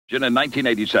In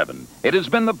 1987, it has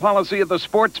been the policy of the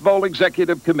Sports Bowl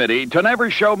Executive Committee to never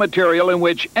show material in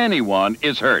which anyone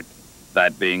is hurt.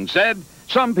 That being said,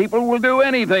 some people will do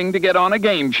anything to get on a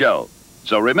game show.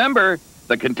 So remember,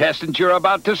 the contestants you're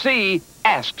about to see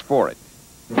asked for it.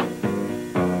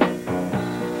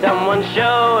 Someone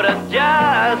showed us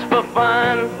just for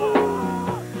fun,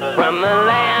 from the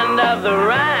land of the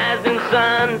rising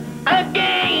sun, a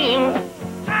game.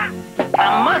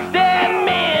 I must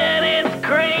admit it's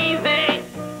crazy.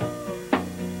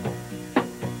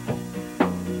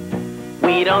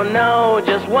 We don't know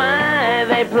just why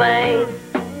they play.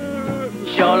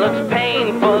 Sure looks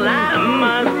painful, I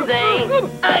must say.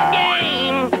 A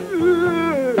game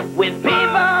with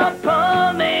people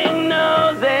pulling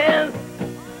noses.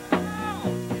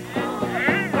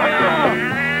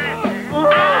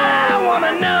 I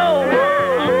wanna know,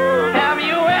 have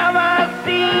you ever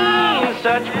seen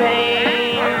such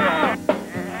pain?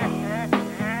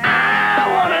 I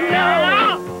wanna know,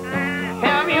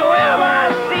 have you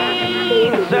ever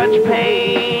seen such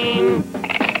pain?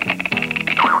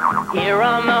 Here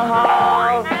on the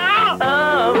Hall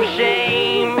of Shame.